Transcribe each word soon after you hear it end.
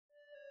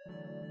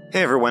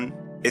Hey everyone,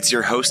 it's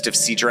your host of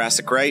See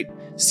Jurassic Right,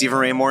 Stephen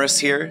Ray Morris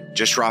here,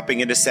 just dropping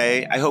in to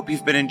say I hope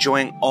you've been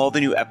enjoying all the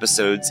new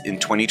episodes in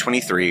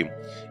 2023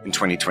 and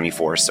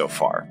 2024 so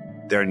far.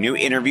 There are new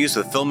interviews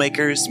with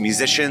filmmakers,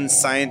 musicians,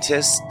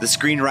 scientists, the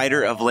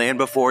screenwriter of Land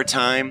Before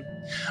Time,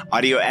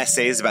 audio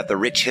essays about the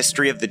rich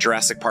history of the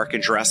Jurassic Park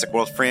and Jurassic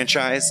World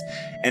franchise,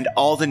 and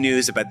all the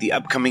news about the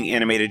upcoming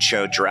animated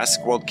show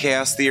Jurassic World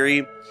Chaos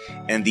Theory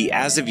and the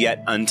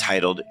as-of-yet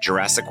untitled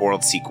Jurassic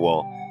World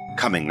sequel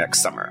coming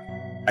next summer.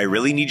 I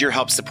really need your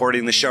help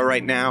supporting the show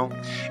right now,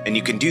 and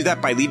you can do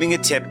that by leaving a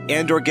tip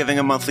and or giving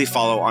a monthly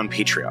follow on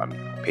Patreon,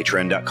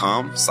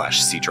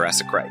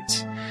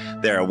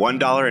 patreon.com/SeeJurassicRight. There are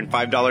 $1 and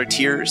 $5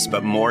 tiers,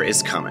 but more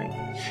is coming.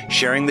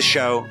 Sharing the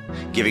show,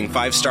 giving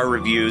 5-star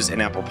reviews in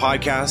Apple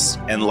Podcasts,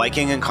 and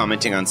liking and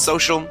commenting on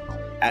social,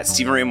 at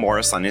Stephen Ray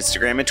Morris on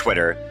Instagram and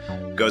Twitter,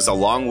 goes a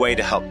long way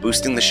to help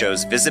boosting the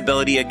show's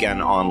visibility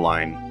again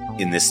online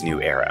in this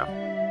new era.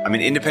 I'm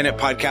an independent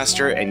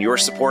podcaster, and your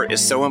support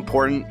is so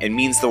important and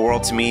means the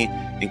world to me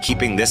in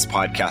keeping this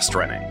podcast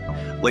running.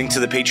 Link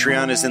to the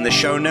Patreon is in the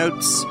show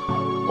notes.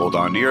 Hold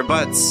on to your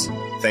butts.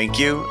 Thank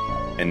you.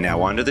 And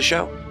now on to the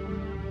show.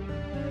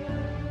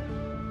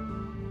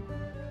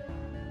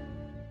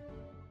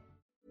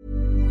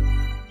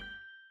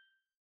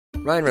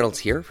 Ryan Reynolds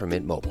here from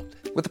Mint Mobile.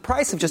 With the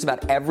price of just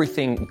about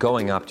everything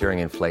going up during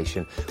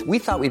inflation, we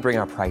thought we'd bring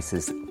our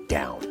prices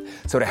down.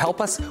 So to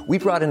help us, we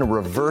brought in a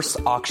reverse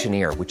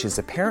auctioneer, which is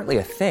apparently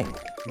a thing.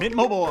 Mint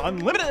Mobile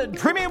Unlimited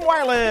Premium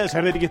Wireless.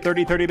 How to get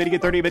 30, 30, bit to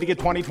get 30, bit to get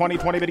 20, 20,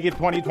 20, bit to get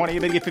 20, 20,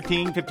 bit to get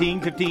 15,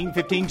 15, 15,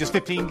 15, just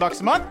 $15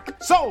 a month?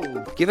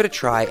 Sold! Give it a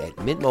try at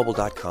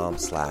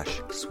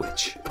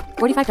mintmobile.com/switch.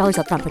 $45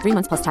 up front for 3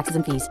 months plus taxes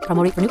and fees.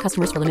 Promo rate for new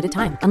customers for limited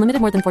time.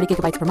 Unlimited more than 40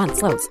 gigabytes per month.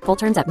 Slows full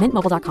terms at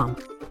mintmobile.com.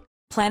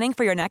 Planning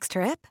for your next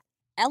trip?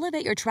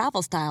 Elevate your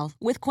travel style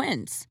with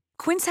Quince.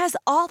 Quince has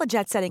all the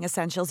jet-setting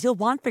essentials you'll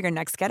want for your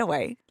next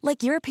getaway,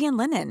 like European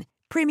linen,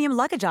 premium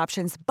luggage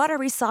options,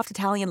 buttery soft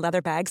Italian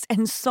leather bags,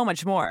 and so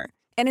much more.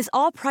 And is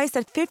all priced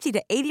at 50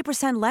 to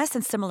 80% less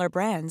than similar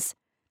brands.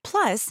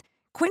 Plus,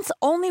 Quince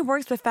only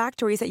works with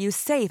factories that use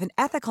safe and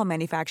ethical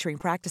manufacturing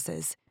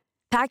practices.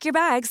 Pack your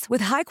bags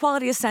with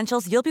high-quality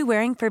essentials you'll be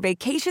wearing for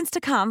vacations to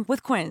come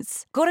with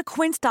Quince. Go to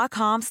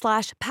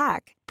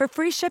quince.com/pack for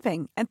free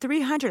shipping and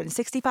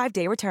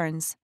 365-day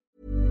returns.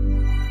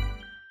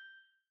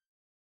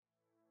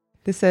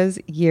 This says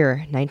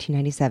year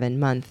 1997,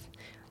 month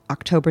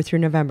October through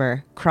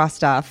November,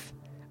 crossed off,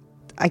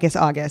 I guess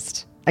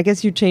August. I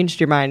guess you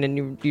changed your mind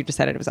and you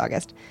decided it was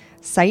August.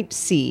 Site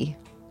C,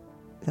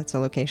 that's a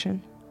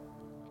location.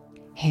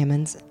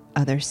 Hammond's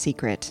Other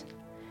Secret.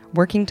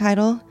 Working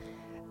title,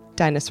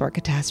 Dinosaur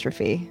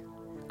Catastrophe.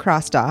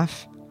 Crossed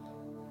off,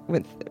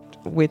 with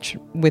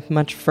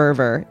much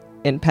fervor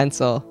in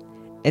pencil.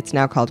 It's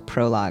now called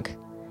Prologue.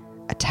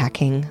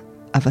 Attacking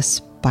of a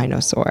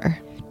Spinosaur.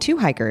 Two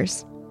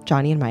hikers,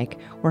 Johnny and Mike,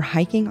 were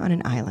hiking on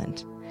an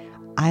island,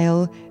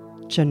 Isle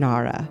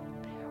Janara.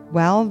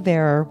 While they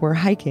were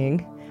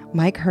hiking,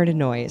 Mike heard a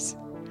noise.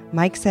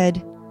 Mike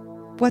said,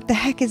 "What the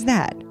heck is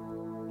that?"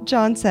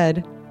 John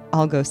said,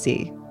 "I'll go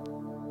see."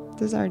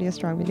 This is already a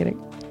strong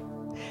beginning.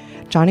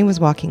 Johnny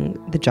was walking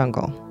the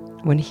jungle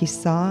when he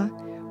saw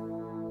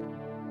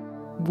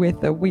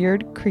with a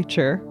weird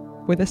creature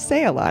with a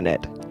sail on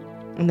it.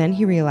 And then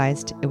he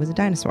realized it was a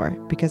dinosaur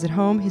because at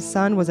home his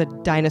son was a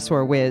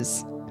dinosaur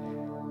whiz.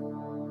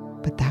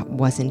 But that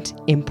wasn't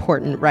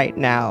important right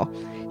now.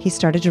 He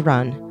started to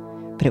run,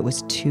 but it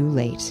was too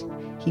late.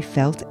 He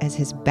felt as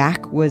his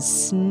back was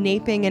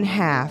snapping in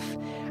half.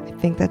 I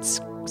think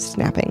that's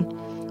snapping.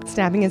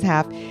 Snapping his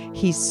half.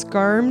 He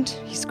screamed,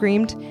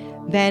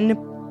 then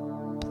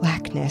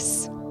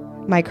blackness.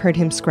 Mike heard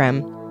him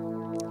scream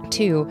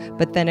too,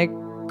 but then a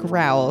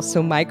growl.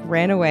 So Mike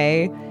ran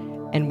away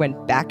and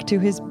went back to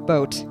his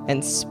boat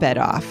and sped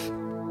off.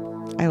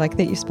 I like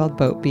that you spelled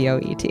boat,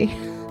 B-O-E-T.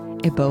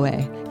 A boe.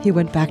 He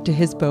went back to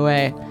his boe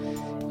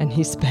and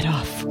he sped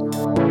off.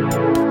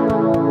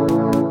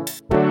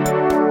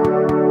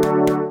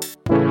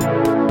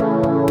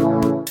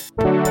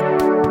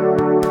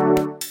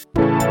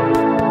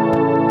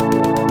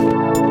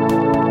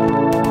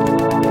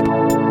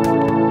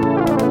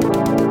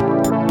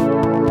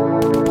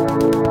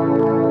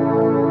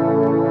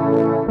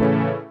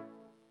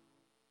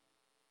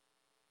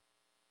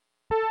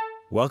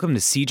 Welcome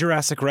to See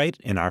Jurassic Right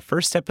in our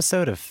first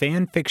episode of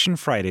Fan Fiction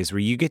Fridays, where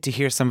you get to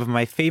hear some of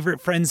my favorite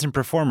friends and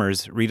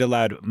performers read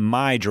aloud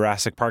my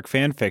Jurassic Park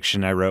fan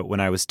fiction I wrote when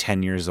I was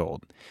 10 years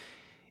old.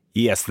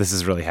 Yes, this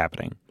is really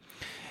happening.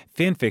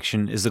 Fan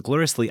fiction is a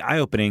gloriously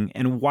eye-opening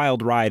and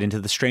wild ride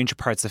into the strange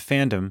parts of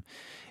fandom,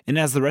 and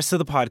as the rest of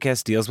the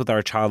podcast deals with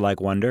our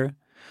childlike wonder,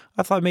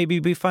 I thought maybe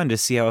it'd be fun to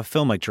see how a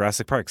film like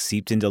Jurassic Park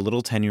seeped into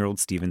little 10-year-old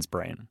Steven's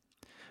brain.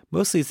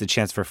 Mostly it's a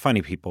chance for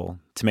funny people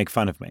to make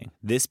fun of me.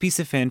 This piece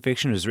of fan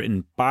fiction was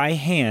written by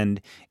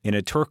hand in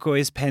a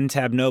turquoise pen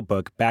tab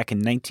notebook back in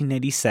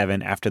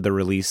 1997 after the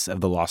release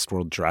of The Lost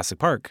World Jurassic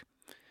Park.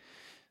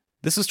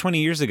 This was 20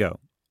 years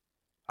ago.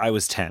 I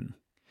was 10.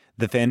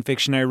 The fan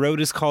fiction I wrote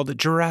is called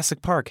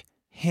Jurassic Park,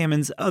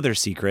 Hammond's other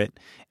secret,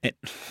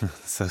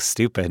 so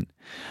stupid.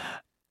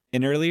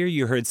 And earlier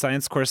you heard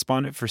science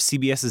correspondent for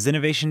CBS's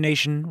Innovation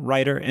Nation,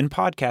 writer and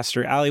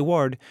podcaster Allie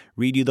Ward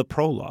read you the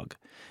prologue.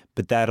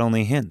 But that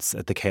only hints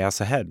at the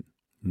chaos ahead.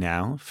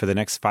 Now, for the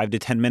next 5 to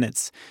 10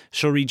 minutes,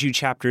 she'll read you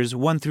chapters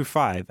 1 through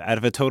 5 out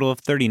of a total of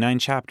 39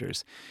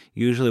 chapters,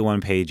 usually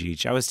 1 page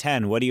each. I was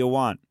 10, what do you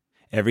want?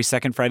 Every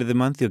second Friday of the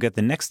month, you'll get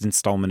the next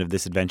installment of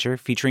this adventure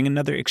featuring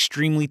another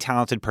extremely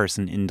talented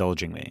person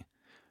indulging me.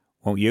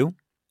 Won't you?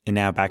 And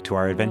now back to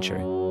our adventure.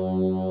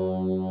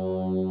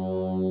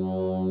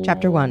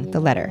 Chapter 1,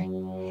 The Letter.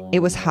 It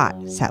was hot,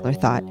 Sattler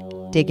thought,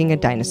 digging a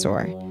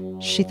dinosaur.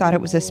 She thought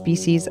it was a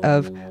species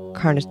of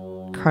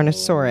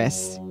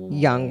Carnosaurus,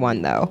 young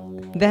one though.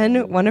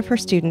 Then one of her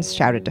students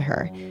shouted to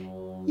her,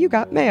 "You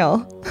got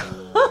mail."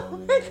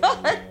 Oh my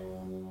god.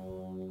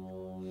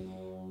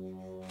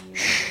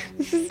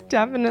 This is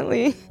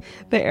definitely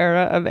the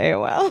era of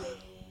AOL.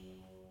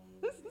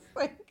 This is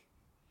like,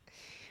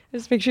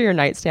 just make sure your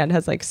nightstand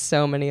has like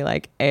so many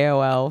like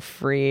AOL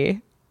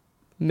free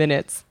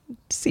minutes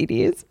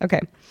CDs.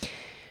 Okay.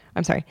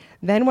 I'm sorry.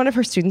 Then one of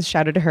her students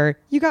shouted to her,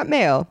 "You got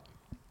mail."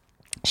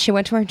 She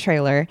went to her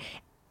trailer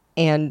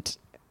and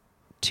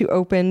to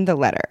open the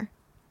letter.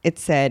 It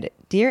said,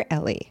 "Dear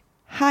Ellie,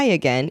 hi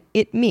again,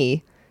 it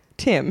me,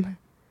 Tim.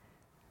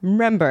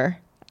 Remember,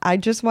 I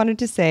just wanted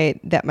to say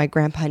that my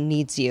grandpa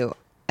needs you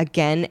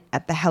again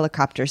at the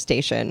helicopter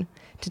station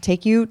to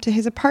take you to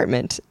his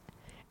apartment.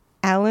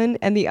 Alan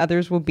and the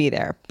others will be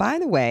there. By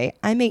the way,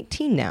 I'm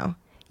 18 now.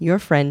 Your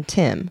friend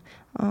Tim."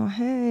 Oh,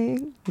 hey,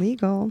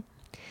 legal.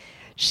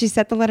 She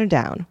set the letter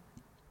down.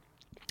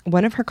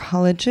 One of her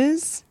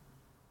colleges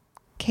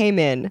came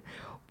in.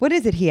 "What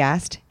is it?" he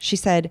asked. She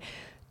said,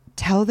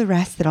 "Tell the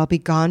rest that I'll be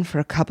gone for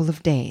a couple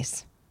of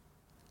days."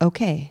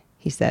 "Okay,"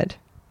 he said.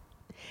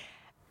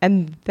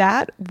 And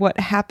what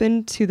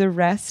happened to the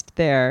rest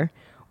there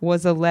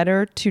was a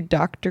letter to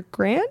Dr.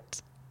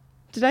 Grant?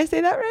 Did I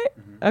say that right?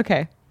 Mm-hmm.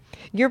 Okay.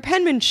 Your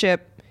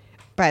penmanship,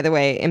 by the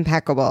way,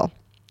 impeccable.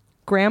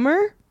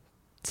 Grammar,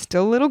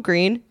 still a little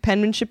green.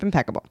 Penmanship,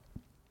 impeccable.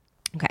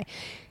 Okay.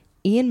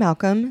 Ian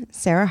Malcolm,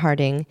 Sarah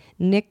Harding,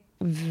 Nick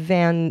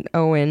Van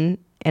Owen,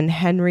 and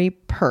Henry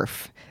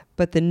Perf.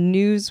 But the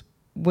news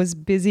was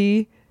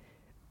busy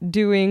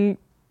doing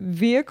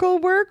vehicle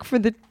work for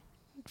the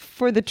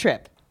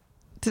trip.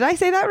 Did I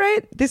say that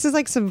right? This is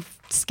like some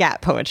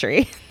scat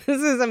poetry.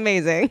 This is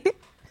amazing.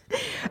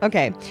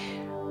 Okay.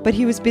 But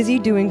he was busy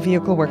doing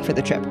vehicle work for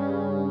the trip.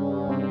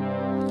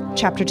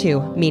 Chapter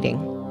 2, Meeting.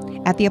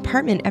 At the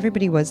apartment,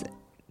 everybody was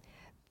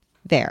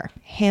there.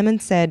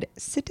 Hammond said,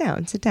 sit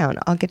down,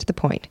 I'll get to the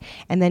point."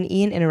 And then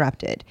Ian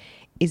interrupted.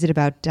 "Is it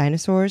about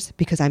dinosaurs?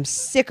 Because I'm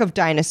sick of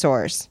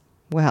dinosaurs."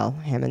 "Well,"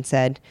 Hammond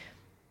said,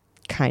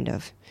 "kind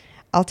of.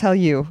 I'll tell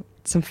you,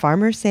 some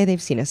farmers say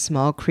they've seen a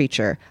small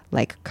creature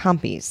like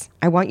compies.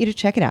 I want you to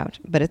check it out,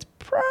 but it's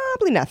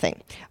probably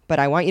nothing. But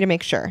I want you to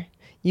make sure.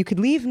 You could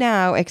leave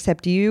now,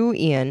 except you,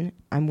 Ian.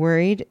 I'm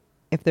worried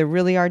if there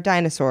really are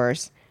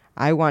dinosaurs,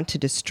 I want to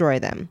destroy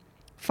them.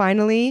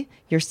 Finally,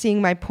 you're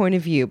seeing my point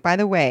of view. By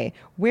the way,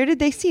 where did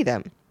they see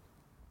them?"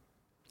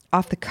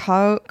 "Off the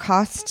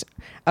coast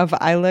of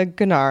Isla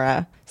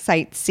Gennara,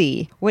 Site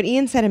C." What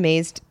Ian said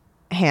amazed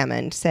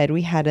Hammond. Said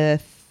we had a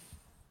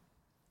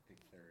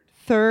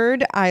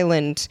third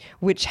island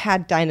which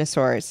had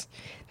dinosaurs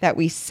that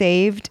we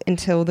saved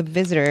until the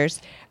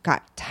visitors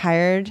got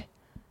tired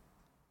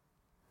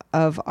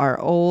of our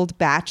old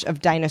batch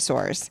of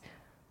dinosaurs.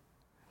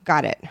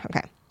 Got it.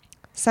 Okay.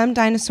 Some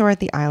dinosaurs at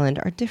the island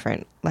are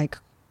different, like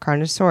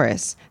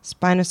Carnosaurus,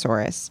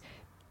 Spinosaurus,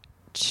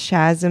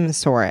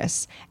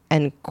 Chasmosaurus,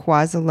 and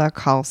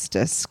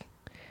Quasilocalstus.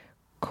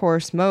 Of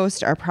course,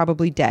 most are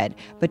probably dead,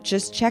 but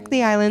just check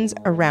the islands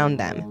around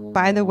them.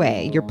 By the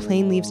way, your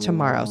plane leaves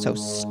tomorrow, so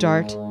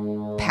start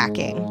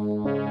packing.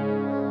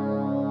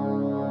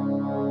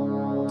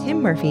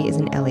 Tim Murphy is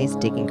in Ellie's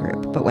digging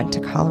group, but went to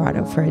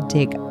Colorado for a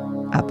dig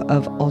up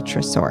of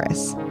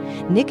Ultrasaurus.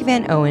 Nick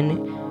Van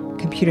Owen,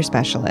 computer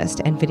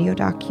specialist and video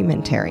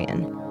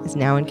documentarian, is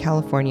now in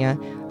California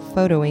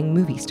photoing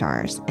movie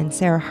stars, and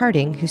Sarah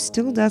Harding, who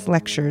still does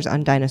lectures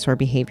on dinosaur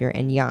behavior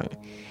and young.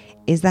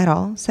 "Is that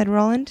all?" said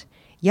Roland.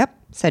 "Yep,"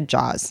 said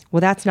Jaws.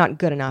 "Well, that's not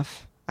good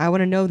enough. I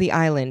want to know the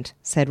island,"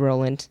 said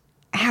Roland.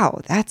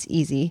 "Ow, that's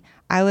easy.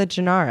 Isla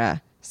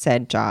Gennara,"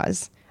 said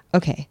Jaws.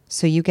 "Okay,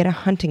 so you get a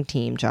hunting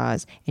team,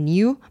 Jaws, and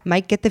you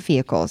might get the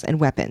vehicles and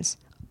weapons."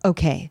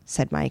 "Okay,"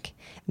 said Mike.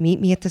 "Meet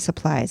me at the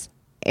supplies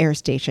air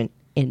station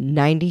in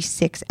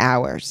 96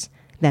 hours.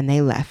 Then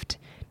they left.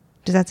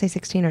 Does that say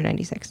 16 or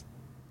 96?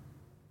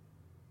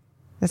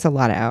 That's a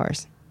lot of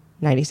hours.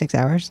 96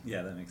 hours?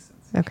 Yeah, that makes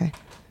sense. Okay.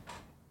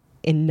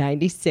 In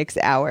 96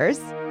 hours.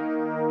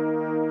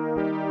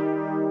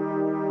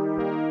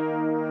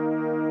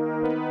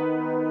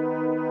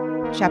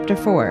 Chapter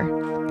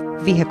 4,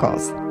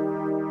 Vehicles.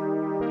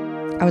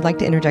 I would like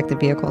to interject that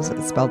vehicles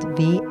is spelled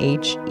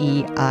Vehicles.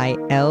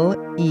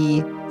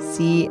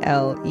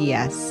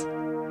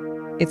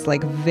 It's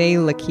like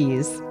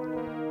Veilakes.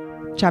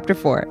 Chapter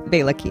 4,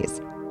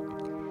 Veilakes.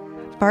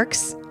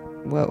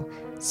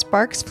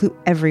 Sparks flew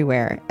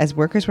everywhere as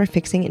workers were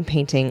fixing and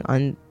painting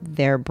on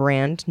their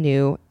brand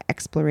new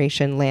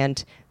exploration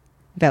land,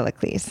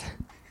 Vellicles.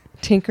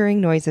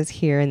 Tinkering noises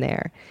here and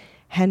there.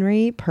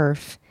 Henry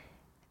Perf,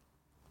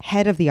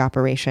 head of the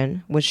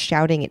operation, was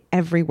shouting at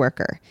every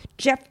worker.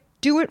 Jeff,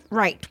 do it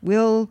right.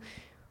 Well,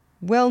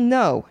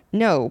 no,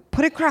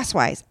 put it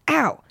crosswise.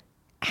 Ow.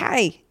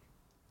 Hi,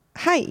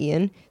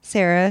 Ian,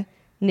 Sarah,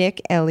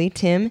 Nick, Ellie,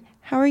 Tim.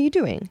 How are you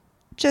doing?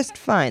 Just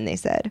fine, they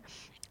said.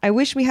 I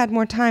wish we had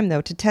more time,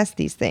 though, to test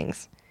these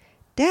things.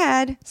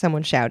 Dad,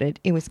 someone shouted.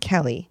 It was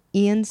Kelly,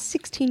 Ian's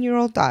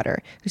 16-year-old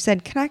daughter, who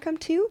said, can I come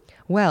too?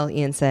 Well,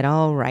 Ian said,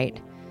 all right.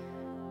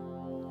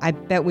 I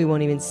bet we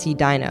won't even see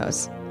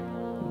dinos.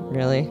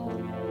 Really?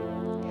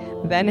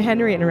 Then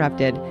Henry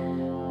interrupted.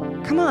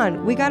 Come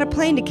on, we got a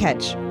plane to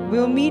catch.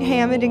 We'll meet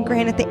Hammond and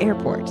Grant at the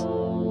airport.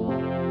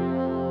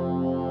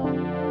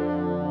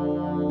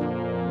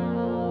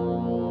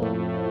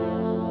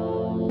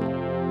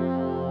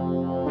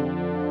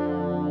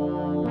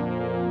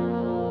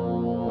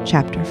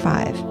 Chapter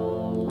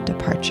 5.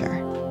 Departure.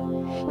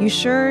 You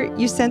sure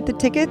you sent the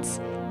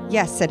tickets?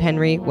 Yes, said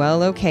Henry.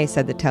 Well, okay,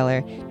 said the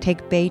teller.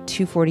 Take Bay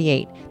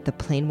 248. The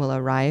plane will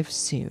arrive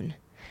soon.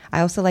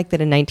 I also like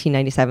that in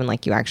 1997,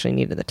 you actually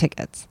needed the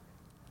tickets.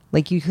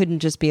 You couldn't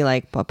just be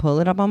but pull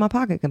it up on my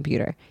pocket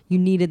computer. You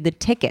needed the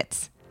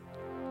tickets.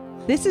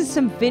 This is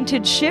some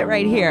vintage shit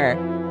right here.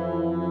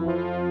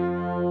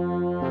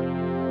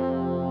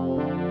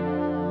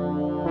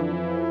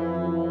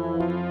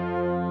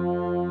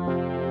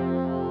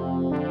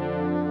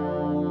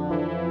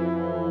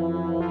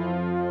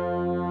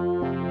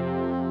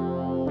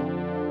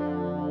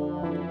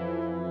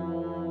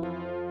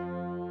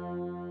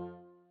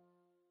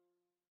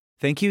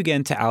 Thank you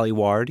again to Allie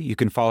Ward. You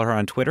can follow her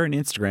on Twitter and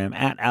Instagram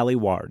at Allie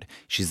Ward.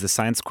 She's the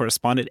science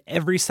correspondent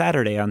every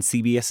Saturday on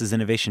CBS's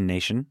Innovation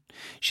Nation.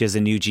 She has a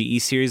new GE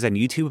series on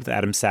YouTube with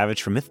Adam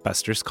Savage from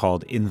Mythbusters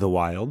called In the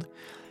Wild.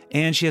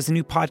 And she has a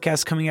new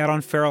podcast coming out on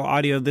Feral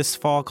Audio this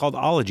fall called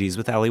Ologies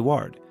with Allie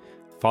Ward.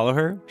 Follow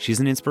her. She's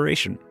an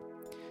inspiration.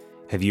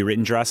 Have you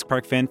written Jurassic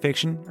Park fan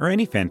fiction or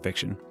any fan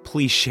fiction?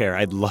 Please share.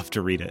 I'd love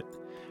to read it.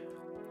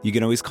 You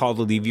can always call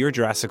to leave your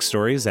Jurassic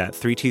stories at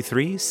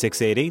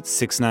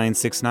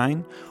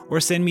 323-688-6969 or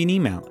send me an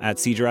email at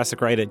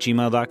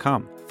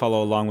cjurassicright@gmail.com.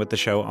 Follow along with the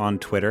show on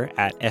Twitter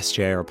at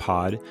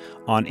SJRPod,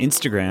 on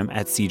Instagram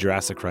at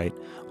cjurassicright,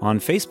 on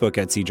Facebook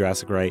at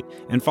cjurassicright,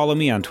 and follow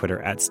me on Twitter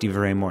at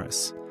Stephen Ray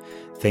Morris.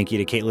 Thank you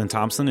to Caitlin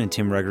Thompson and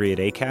Tim Ruggery at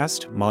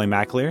Acast, Molly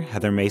McAleer,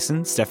 Heather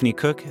Mason, Stephanie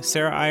Cook,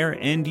 Sarah Iyer,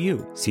 and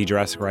you. See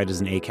Jurassic Right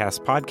is an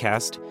Acast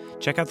podcast.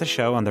 Check out the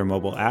show on their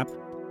mobile app.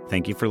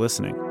 Thank you for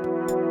listening.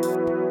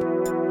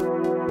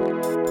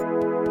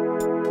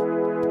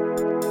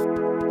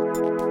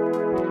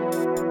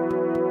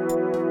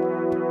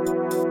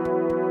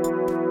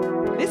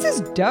 This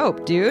is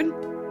dope, dude.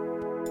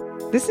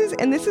 This is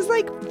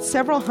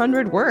several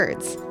hundred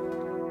words.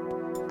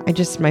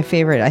 My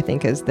favorite, I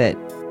think, is that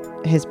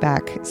his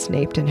back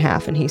snaped in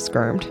half and he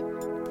squirmed.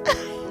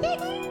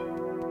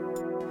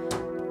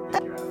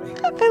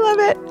 I love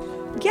it.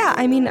 Yeah,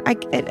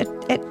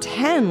 at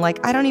 10,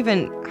 I don't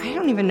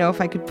even know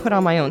if I could put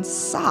on my own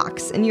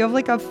socks. And you have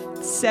a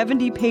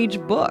 70-page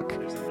book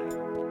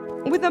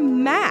with a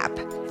map.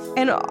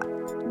 And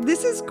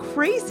this is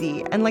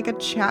crazy. And a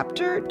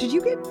chapter. Did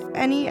you get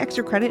any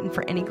extra credit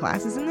for any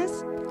classes in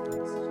this?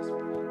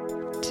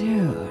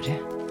 Dude,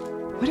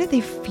 what did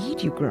they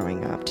feed you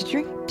growing up? Did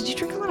you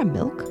drink a lot of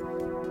milk?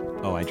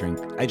 Oh, I drank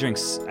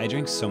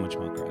so much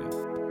milk growing up.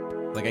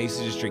 I used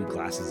to just drink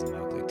glasses of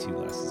milk, 2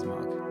 glasses of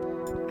milk.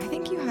 I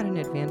think you had an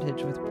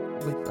advantage with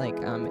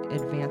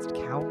advanced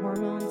cow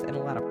hormones and a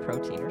lot of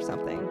protein or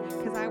something.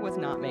 Because I was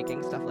not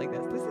making stuff like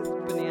this. This is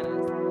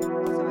bananas.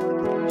 Also, I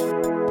think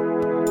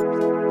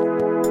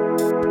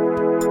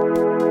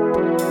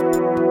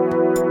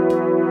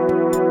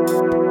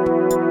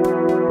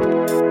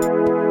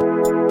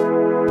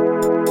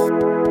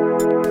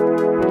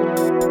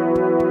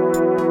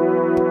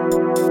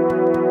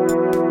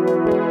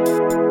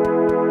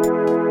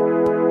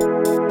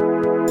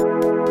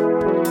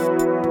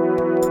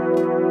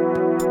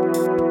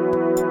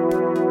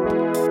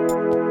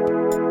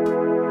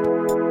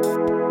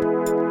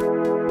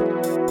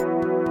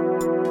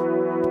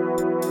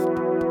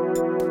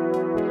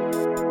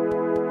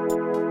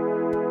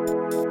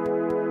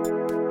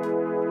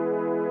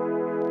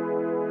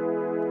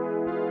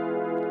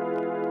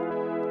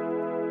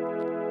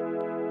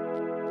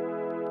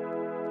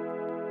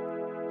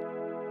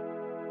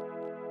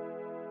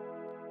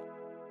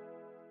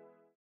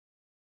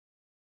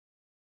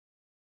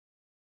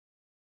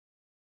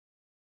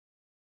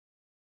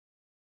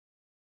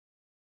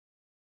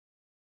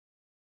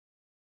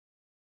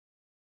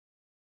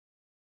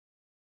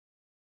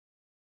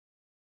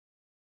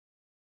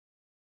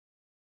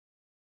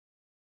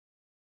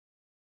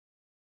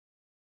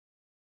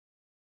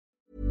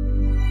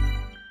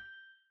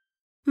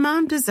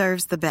Mom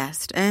deserves the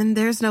best, and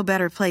there's no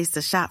better place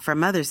to shop for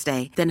Mother's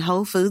Day than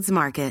Whole Foods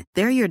Market.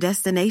 They're your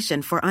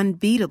destination for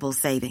unbeatable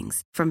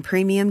savings, from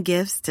premium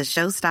gifts to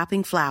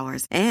show-stopping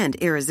flowers and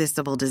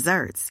irresistible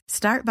desserts.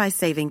 Start by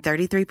saving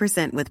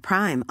 33% with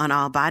Prime on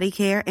all body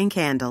care and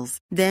candles.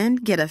 Then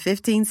get a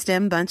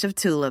 15-stem bunch of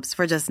tulips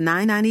for just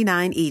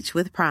 $9.99 each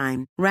with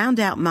Prime. Round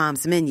out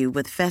Mom's menu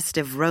with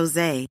festive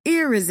rosé,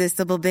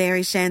 irresistible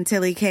berry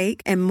chantilly cake,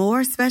 and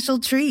more special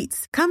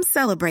treats. Come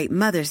celebrate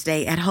Mother's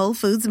Day at Whole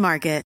Foods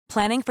Market.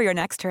 Planning for your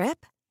next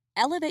trip?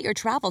 Elevate your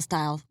travel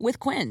style with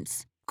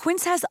Quince.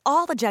 Quince has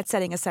all the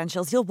jet-setting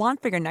essentials you'll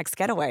want for your next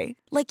getaway,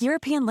 like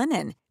European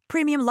linen,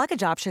 premium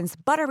luggage options,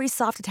 buttery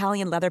soft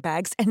Italian leather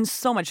bags, and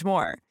so much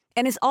more.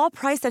 And is all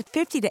priced at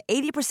 50 to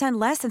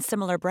 80% less than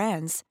similar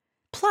brands.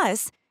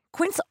 Plus,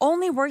 Quince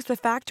only works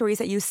with factories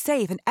that use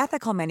safe and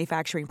ethical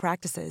manufacturing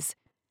practices.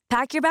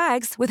 Pack your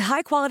bags with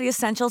high-quality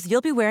essentials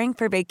you'll be wearing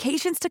for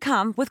vacations to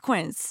come with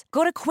Quince.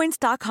 Go to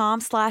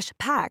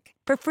quince.com/pack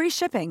for free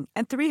shipping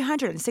and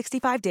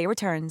 365-day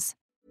returns.